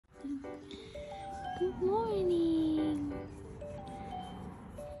Good morning.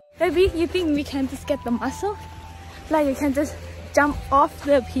 Maybe you think we can just get the mussel? Like you can just jump off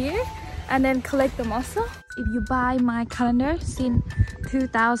the pier and then collect the mussel? If you buy my calendar since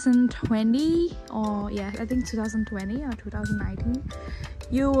 2020 or yeah, I think 2020 or 2019,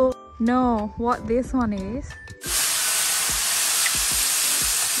 you will know what this one is.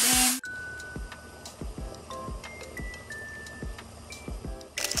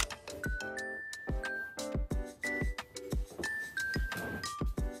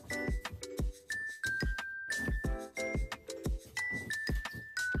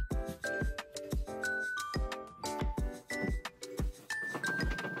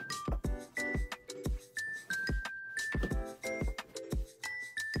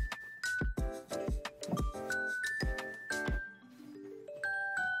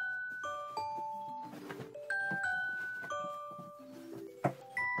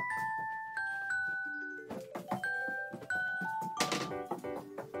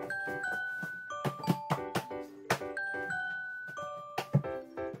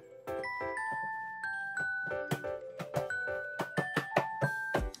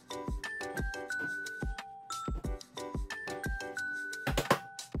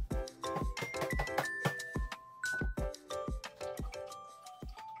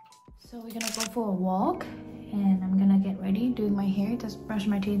 So we're gonna go for a walk and I'm gonna get ready, doing my hair, just brush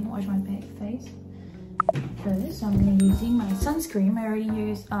my teeth and wash my face. First, I'm gonna using my sunscreen. I already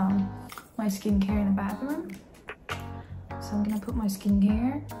used my skincare in the bathroom. So I'm gonna put my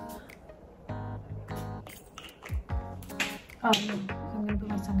skincare. So I'm gonna put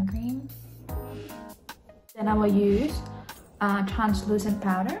my sun cream. Then I will use translucent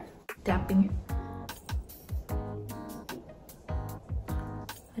powder, dapping it.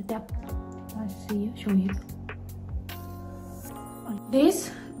 Let's see, show you.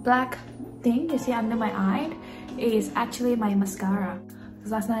 This black thing you see under my eye is actually my mascara.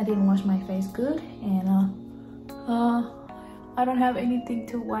 Because last night I didn't wash my face good, and I don't have anything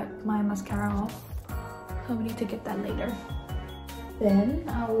to wipe my mascara off. So we need to get that later. Then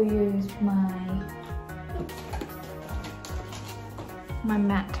I will use my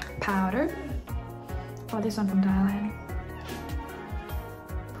matte powder. Oh, this one from Thailand.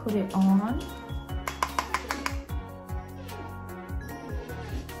 Put it on.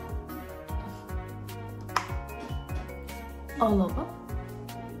 All over.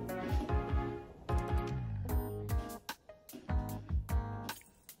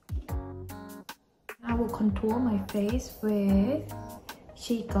 I will contour my face with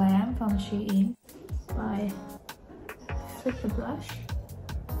Cheek Glam from Shein by flick the brush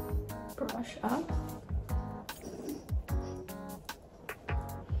up.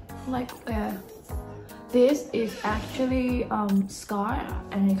 Like this is actually scar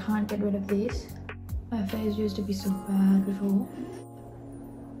and I can't get rid of this. My face used to be so bad before.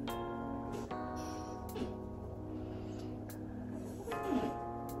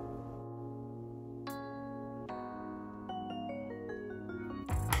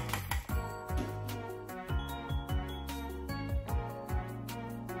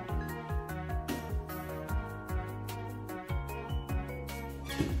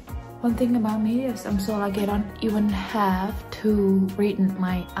 One thing about me is I'm so lucky I don't even have to redden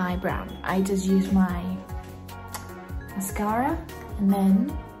my eyebrow. I just use my mascara and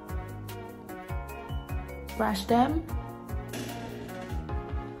then brush them.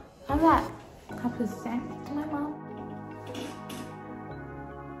 How's that? Happy to say to my mom.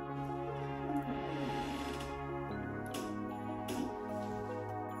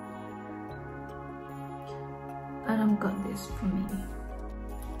 I don't got this for me.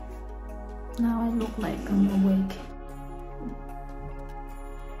 Now I look like I'm awake.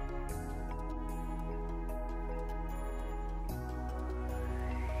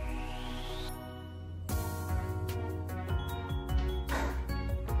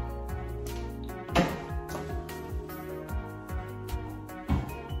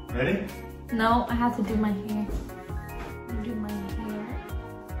 Ready? No, I have to do my hair. Do my hair.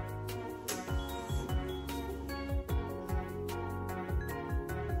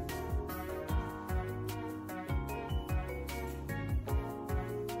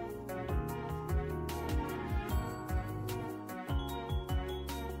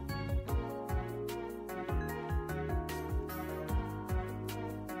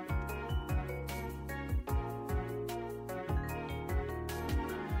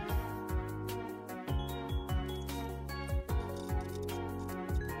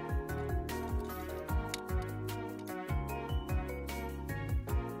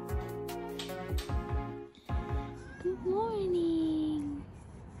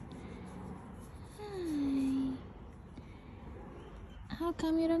 How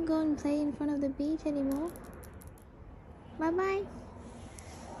come you don't go and play in front of the beach anymore? Bye-bye.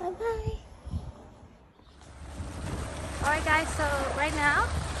 Bye-bye. Alright guys, so right now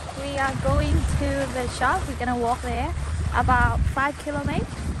we are going to the shop. We're gonna walk there about 5 kilometers.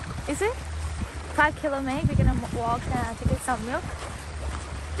 Is it? 5 kilometers. We're gonna walk to get some milk.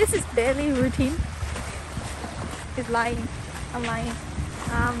 This is daily routine. He's lying. I'm lying.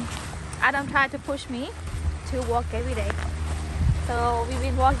 Adam tried to push me to walk every day. So we've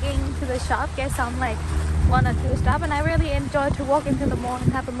been walking to the shop, get some like 1 or 2 stuff, and I really enjoy to walk into the mall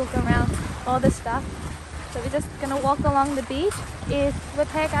and have a look around all the stuff. So we're just gonna walk along the beach. It will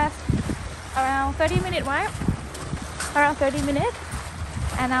take us around 30 minutes, right? Around 30 minutes,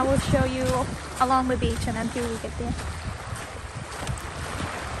 and I will show you along the beach and until we get there.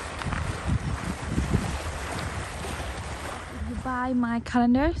 Buy my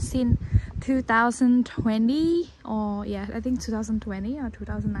calendar since 2020, or yeah, I think 2020 or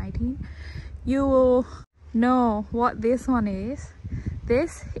 2019. You will know what this one is.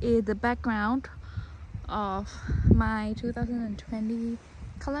 This is the background of my 2020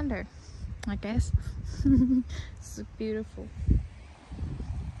 calendar, I guess. It's beautiful.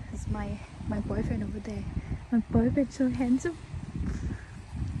 It's my boyfriend over there. My boyfriend so handsome.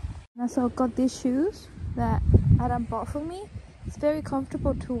 I also got these shoes that Adam bought for me. It's very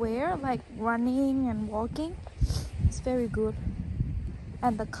comfortable to wear, like running and walking. It's very good.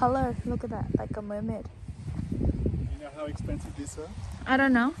 And the color, look at that, like a mermaid. You know how expensive these are? I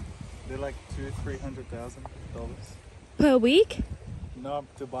don't know. They're like $200,000-$300,000 Per week? No,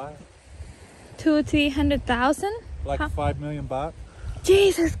 to buy. 200,000-300,000? Like 5 million baht.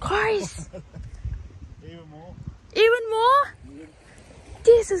 Jesus Christ! Even more. Even more? Yeah.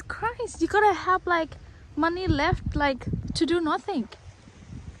 Jesus Christ! You gotta have like money left, like to do nothing.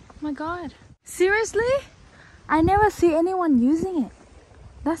 Oh my God! Seriously? I never see anyone using it.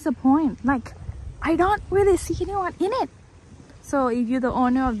 That's the point. Like, I don't really see anyone in it. So if you're the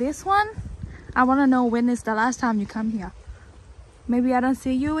owner of this one, I want to know when is the last time you come here. Maybe I don't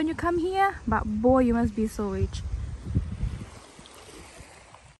see you when you come here, but boy, you must be so rich.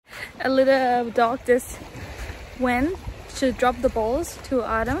 A little dog just went to drop the balls to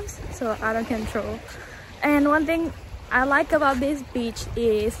Adam's so Adam can throw. And one thing I like about this beach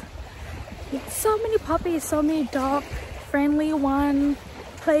is so many puppies, so many dog friendly one,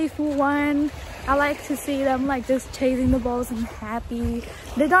 playful one. I like to see them like just chasing the balls and happy.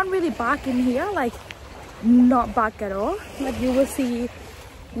 They don't really bark in here, like not bark at all. Like you will see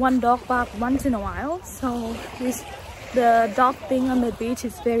one dog bark once in a while. So the dog thing on the beach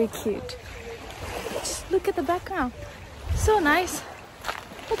is very cute. Just look at the background, so nice.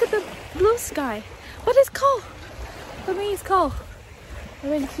 Look at the blue sky. But it's cold. For me it's cold. I'm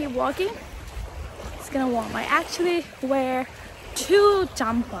going to keep walking. It's gonna warm. I actually wear 2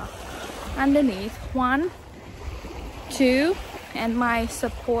 jumper underneath, 1, 2, and my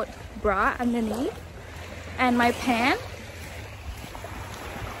support bra underneath, and my pants.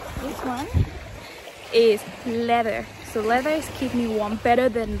 This one is leather, so leathers keep me warm better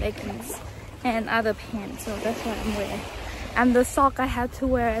than leggings and other pants, so that's what I'm wearing. And the sock, I had to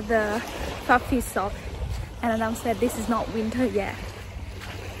wear the puffy sock, and Adam said this is not winter yet.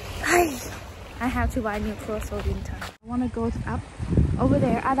 I have to buy new clothes for winter. I want to go up over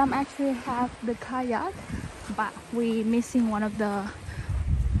there. Adam actually have the kayak, but we missing one of the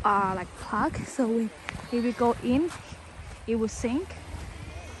like plug, so if we go in it will sink,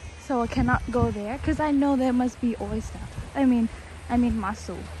 so I cannot go there because I know there must be oyster. I mean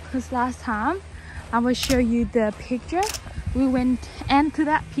mussel, because last time I will show you the picture. We went into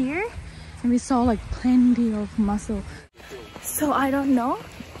that pier and we saw like plenty of mussel. So I don't know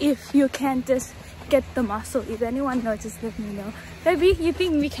if you can just get the mussel. If anyone knows, just let me know. Maybe you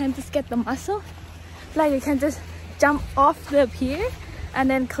think we can just get the mussel? Like you can just jump off the pier and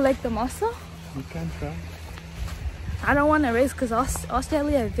then collect the mussel? You can try. I don't want to risk because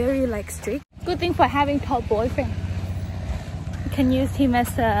Australia is very like strict. Good thing for having tall boyfriend. You can use him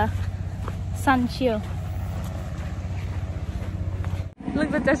as a sun shield.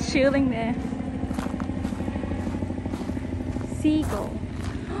 Look at that shielding there. Seagull.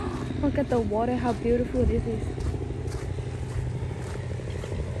 Look at the water, how beautiful this is.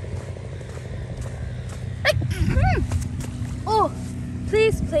 Oh,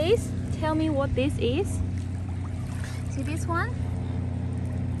 please tell me what this is. See this one?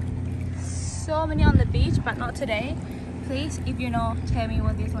 So many on the beach, but not today. Please, if you know, tell me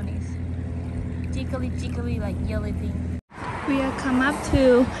what this one is. Jiggly like yellow thing. We have come up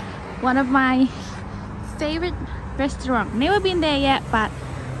to one of my favorite restaurants. Never been there yet, but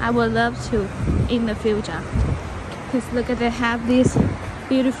I would love to in the future. Because look at, they have this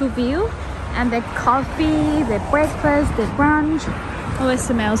beautiful view, and their coffee, their breakfast, their brunch always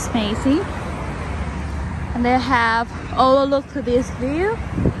smells amazing. And they have, oh look to this view,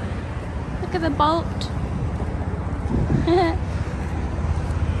 look at the boat.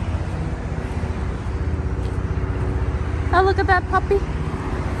 Oh, look at that puppy.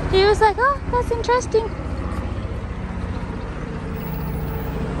 He was like, oh, that's interesting.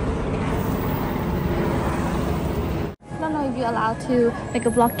 I don't know if you're allowed to make a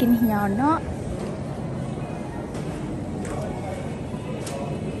vlog in here or not.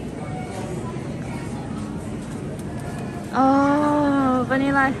 Oh,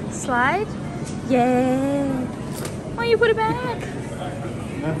 vanilla slide? Yeah. Why you put it back?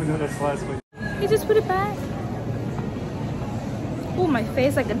 No vanilla slice. You just put it back. Oh, my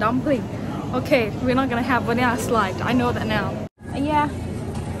face like a dumpling. Okay, we're not gonna have vanilla slide. I know that now. Yeah.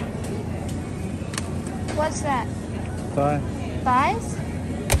 What's that? Thai. Thighs?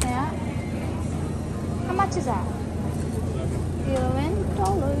 Yeah. How much is that?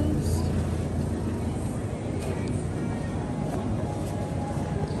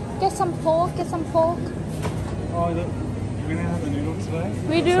 $11. Get some pork, get some pork. Oh, look. You're gonna have the noodles today?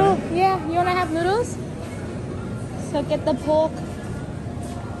 We do, yeah. You wanna have noodles? So get the pork.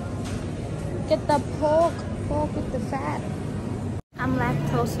 Get the pork with the fat. I'm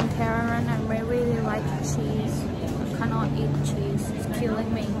lactose intolerant and I really like cheese. I cannot eat cheese, it's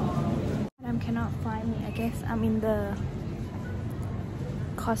killing me. Madam cannot find me. I guess I'm in the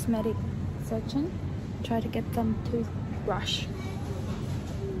cosmetic section. Try to get some toothbrush.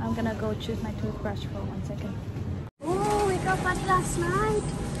 I'm gonna go choose my toothbrush for 1 second. Oh, we got money last night.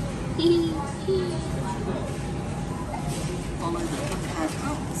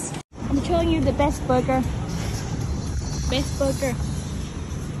 I'm showing you the best burger. Best burger.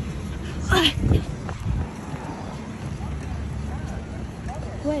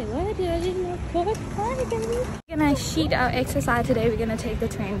 Wait, what? Did I didn't record? Hi, baby. We're gonna cheat our exercise today. We're gonna take the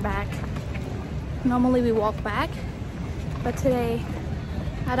train back. Normally we walk back, but today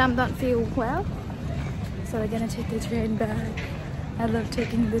Adam don't feel well, so we're gonna take the train back. I love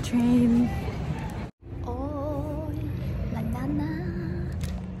taking the train. Oh, la nana.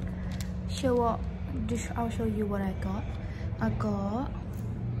 I'll show you what I got. I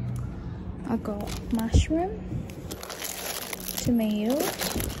got mushroom, tomato.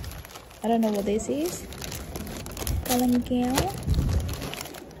 I don't know what this is. Galangal.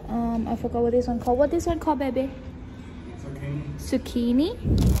 I forgot what this one called. What this one called, baby? Zucchini.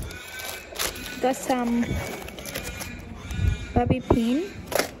 Got some baby pea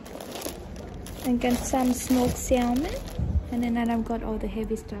and got some smoked salmon, and then Adam got all the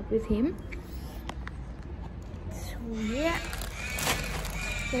heavy stuff with him. So yeah,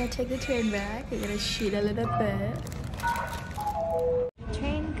 gonna take the train back. We're gonna shoot a little bit.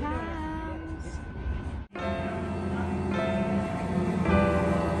 Train comes.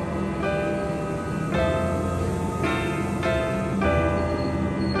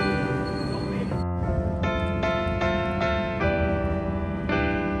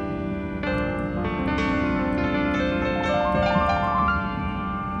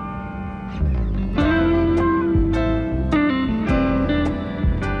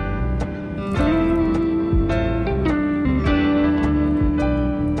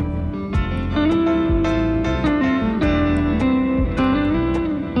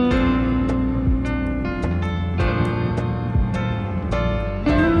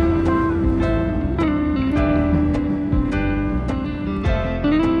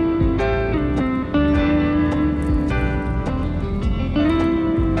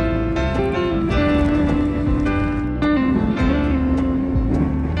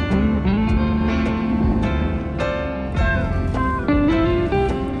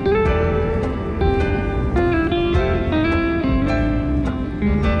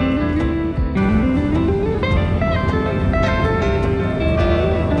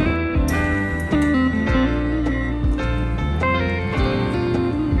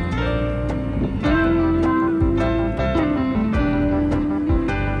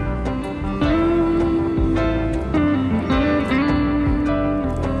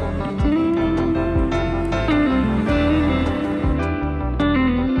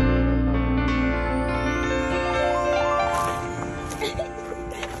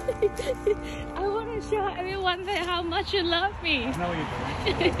 I want to show everyone that how much you love me. I know what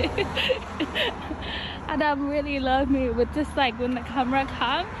you're doing. Adam really loves me, but just like when the camera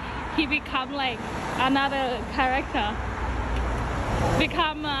comes, he become like another character.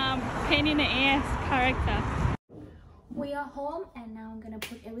 Become pain in the ass character. We are home and now I'm gonna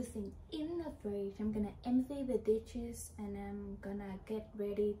put everything in the fridge. I'm gonna empty the dishes and I'm gonna get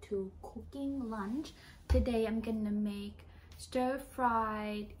ready to cooking lunch. Today I'm gonna make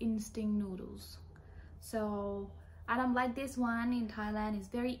stir-fried instant noodles. So I don't like this one in Thailand. It's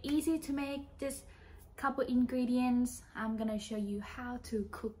very easy to make, just couple ingredients. I'm gonna show you how to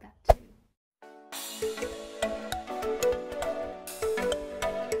cook that too.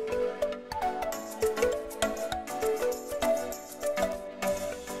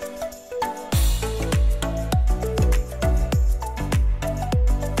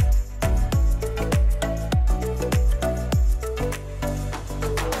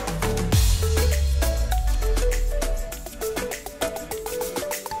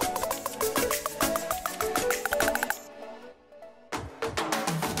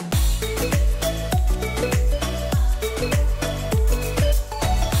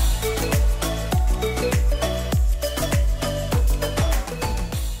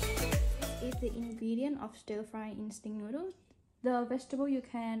 Of stir-fry instant noodles. The vegetable, you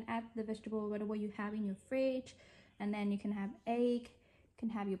can add the vegetable whatever you have in your fridge, and then you can have egg, you can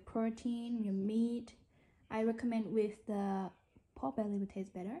have your protein, your meat. I recommend with the pork belly would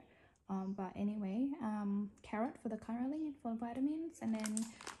taste better, but anyway, carrot for the coloring for vitamins, and then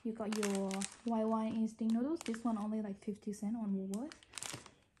you got your white wine instant noodles. This one only like 50 cents on Woolworth.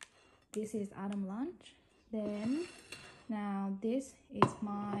 This is Adam lunch. Then now this is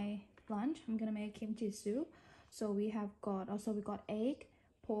my lunch. I'm gonna make kimchi soup. So we got egg,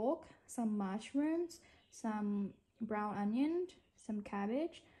 pork, some mushrooms, some brown onion, some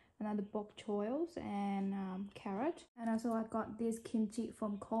cabbage, another bok choy, and carrot. And also I got this kimchi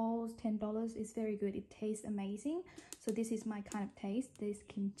from Coles, $10. It's very good. It tastes amazing. So this is my kind of taste, this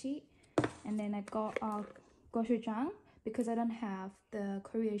kimchi. And then I got gochujang because I don't have the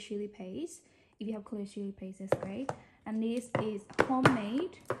Korean chili paste. If you have Korean chili paste, that's great. And this is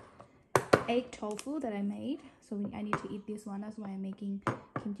homemade egg tofu that I made. So I need to eat this one. That's why I'm making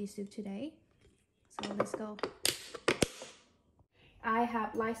kimchi soup today. So let's go. I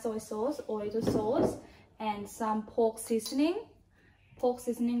have light soy sauce, oyster sauce, and some pork seasoning. Pork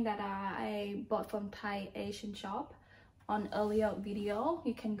seasoning that I bought from Thai Asian shop on earlier video.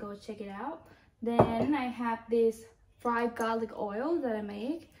 You can go check it out. Then I have this fried garlic oil that I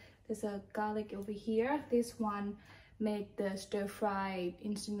make. There's a garlic over here. This one make the stir-fried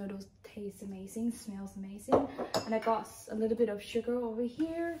instant noodles taste amazing, smells amazing. And I got a little bit of sugar over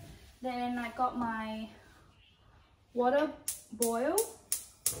here. Then I got my water boil.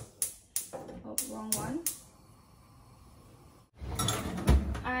 Oh, wrong one.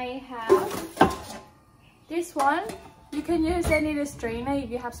 I have this one. You can use any strainer. If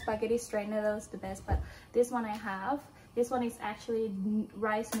you have spaghetti strainer, that's the best, but this one I have. This one is actually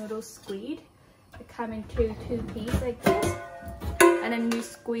rice noodle squid. They come in two pieces like this, and then you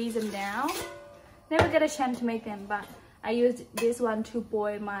squeeze them down. Never get a chance to make them, but I used this one to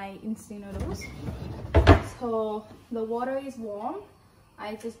boil my instant noodles. So the water is warm.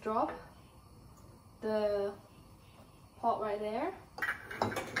 I just drop the pot right there.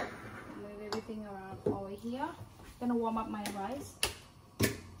 Move everything around over here. Gonna warm up my rice.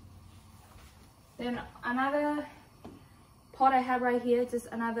 Then another pot I have right here, just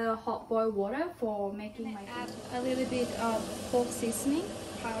another hot boiled water for making my food. Add a little bit of pork seasoning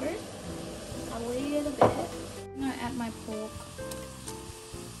powder, a little bit. I'm gonna add my pork.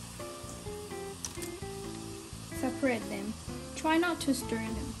 Separate them. Try not to stir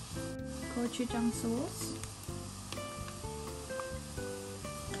them. Gochujang sauce.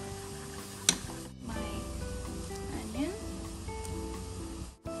 My onion.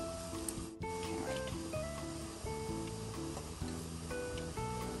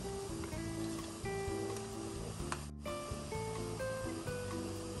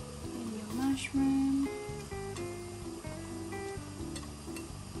 Mushroom.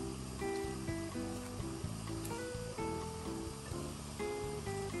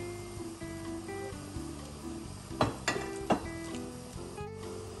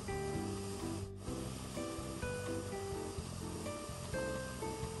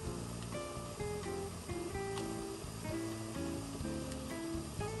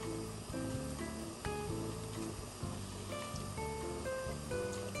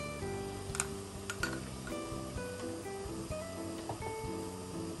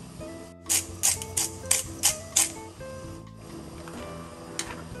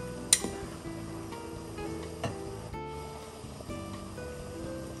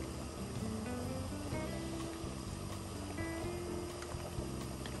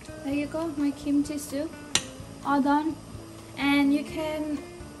 There you go, my kimchi soup all done. And you can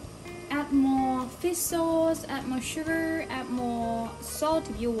add more fish sauce, add more sugar, add more salt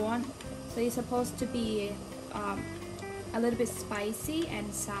if you want. So it's supposed to be a little bit spicy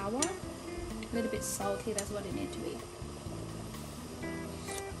and sour, a little bit salty. That's what it needs to be.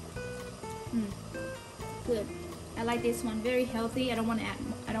 Good. I like this one. Very healthy. I don't want to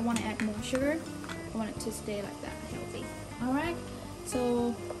add more sugar. I want it to stay like that, healthy. All right.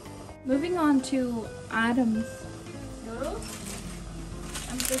 So moving on to Adam's noodles.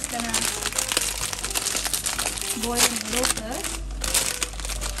 I'm just gonna boil the noodles first.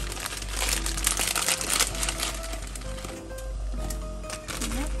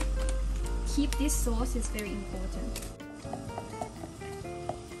 Yep. Keep this sauce is very important.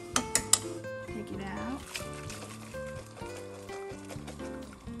 Take it out.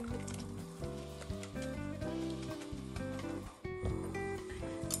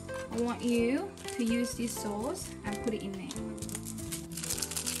 I want you to use this sauce and put it in there.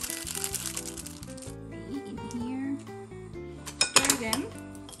 In here. Stir them.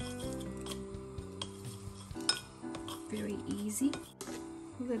 Very easy.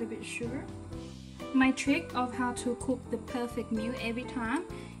 A little bit of sugar. My trick of how to cook the perfect meal every time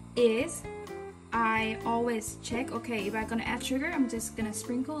is I always check, okay, if I'm gonna add sugar, I'm just gonna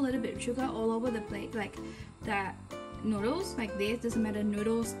sprinkle a little bit of sugar all over the plate, like that. Noodles like this, doesn't matter,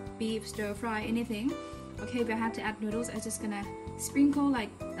 noodles, beef, stir fry, anything. Okay, if I have to add noodles, I'm just gonna sprinkle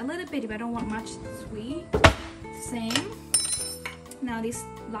like a little bit if I don't want much sweet. Same. Now this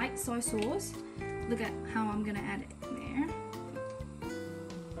light soy sauce, look at how I'm gonna add it there.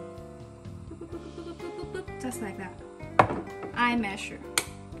 Just like that. I measure.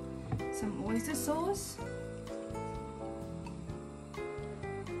 Some oyster sauce.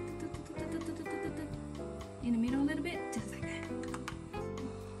 In the middle a little bit, just like that.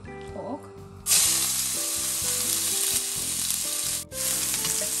 Pork.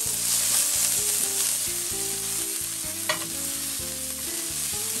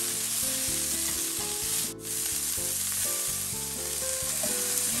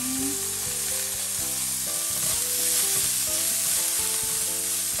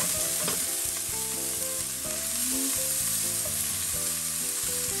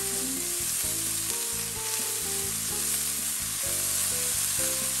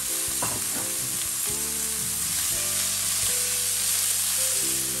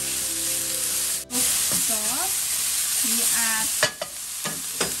 You add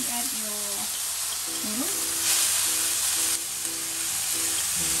your noodles.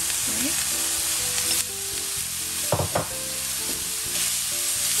 Okay.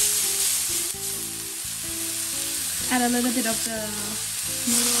 Add a little bit of the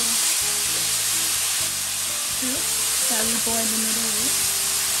noodle soup that we boil the noodle with.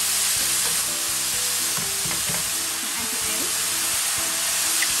 Add the egg.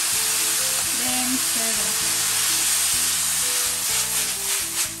 Then serve it.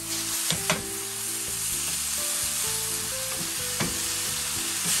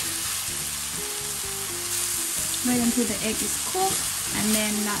 Wait until the egg is cooked, and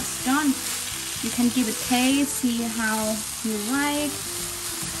then that's done. You can give it a taste, see how you like.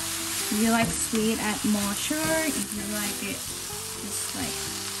 If you like sweet, add more sugar. If you like it just like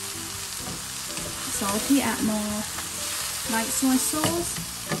salty, add more light soy sauce.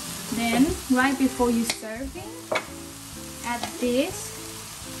 Then right before you serving, add this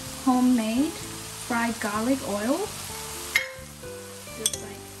homemade fried garlic oil. Just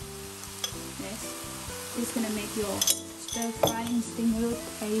like this. It's gonna make your stir fry instant noodle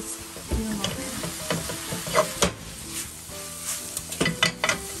taste even more better.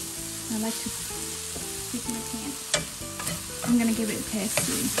 I like to stick in a pan. I'm gonna give it a taste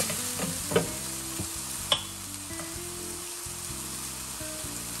too.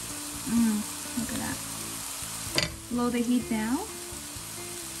 Look at that. Lower the heat down.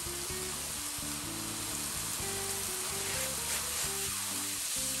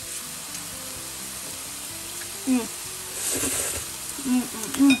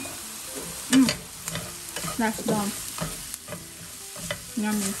 That's done.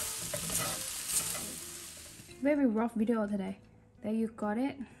 Yummy. Very rough video today. There you got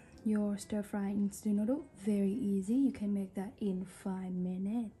it. Your stir fry instant noodle. Very easy. You can make that in 5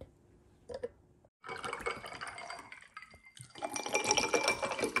 minutes.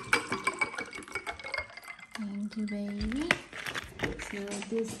 Thank you, baby. So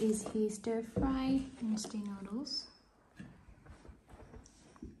this is his stir fry instant noodles.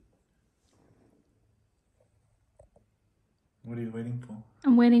 What are you waiting for?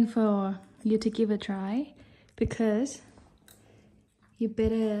 I'm waiting for you to give a try because you're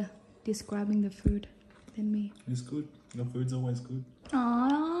better describing the food than me. It's good. Your food's always good.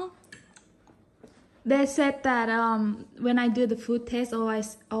 Aww. They said that when I do the food test, all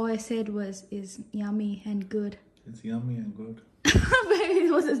I said is yummy and good. It's yummy and good. Maybe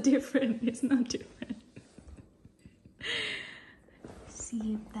it was different. It's not different.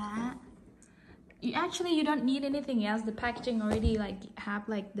 See that? You don't need anything else. The packaging already like have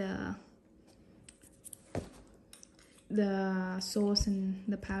like the sauce and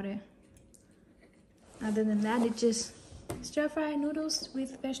the powder. Other than that, it's just stir-fry noodles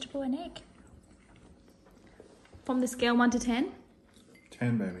with vegetable and egg. From the scale 1 to 10?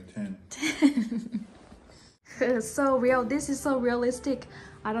 10, baby, 10. 10. It's so real. This is so realistic.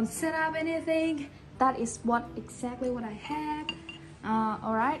 I don't set up anything. That is exactly what I have.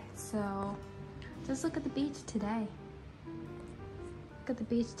 Alright, so just look at the beach today. Look at the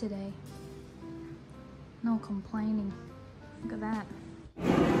beach today. No complaining. Look at that.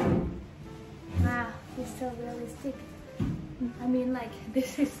 Wow, it's so realistic. I mean, like,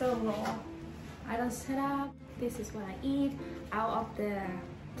 this is so raw. I don't set up. This is what I eat out of the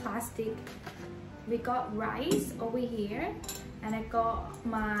plastic. We got rice over here, and I got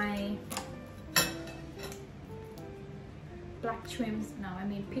my black shrimps. No, I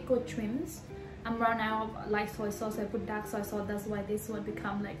mean pickled shrimps. I'm run out of light soy sauce. I put dark soy sauce. That's why this one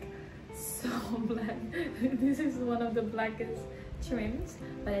become like so black. This is one of the blackest shrimps,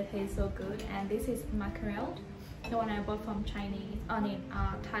 but it tastes so good. And this is mackerel, the one I bought from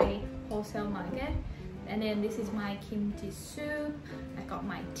Thai wholesale market. And then this is my kimchi soup. I got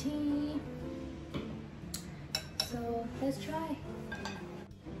my tea. So let's try.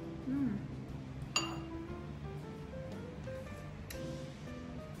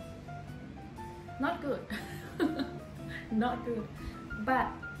 Not good. Not good, but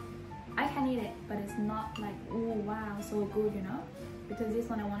I can eat it, but it's not like, oh wow, so good, you know, because this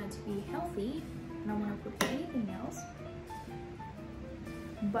one I want it to be healthy. I don't want to put anything else.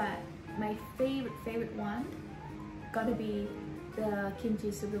 But my favorite one gotta be the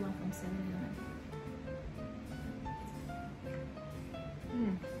kimchi soup, the one from 7-Eleven.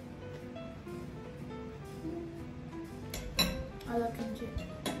 I love kimchi.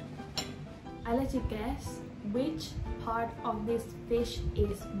 I let you guess which part of this fish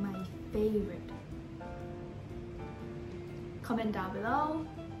is my favorite. Comment down below,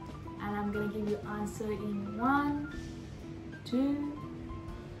 and I'm gonna give you answer in 1, 2,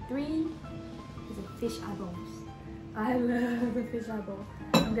 3. It's a fish eyeballs. I love the fish eyeball.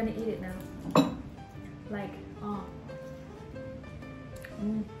 I'm gonna eat it now. Like, oh.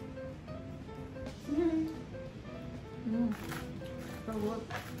 So good.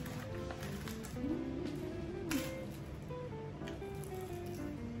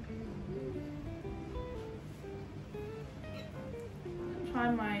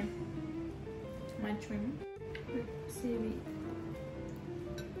 Try my shrimp with seaweed.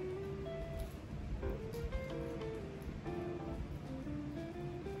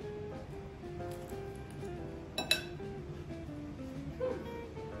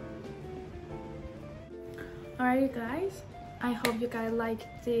 Alright, you guys, I hope you guys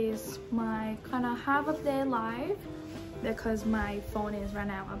like this, my kind of half a day live, because my phone is run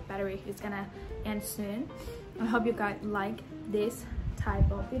out of battery. It's gonna end soon. I hope you guys like this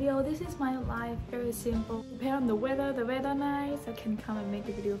type of video. This is my life, very simple. Depending on the weather nice, I can come and make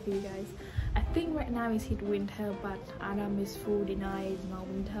a video for you guys. I think right now it's hit winter, but Adam is full denied. It's not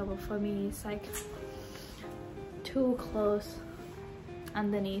winter, but for me it's like too close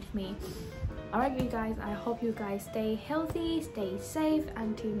underneath me. Alright, you guys, I hope you guys stay healthy, stay safe.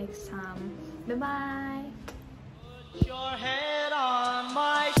 Until next time, bye bye.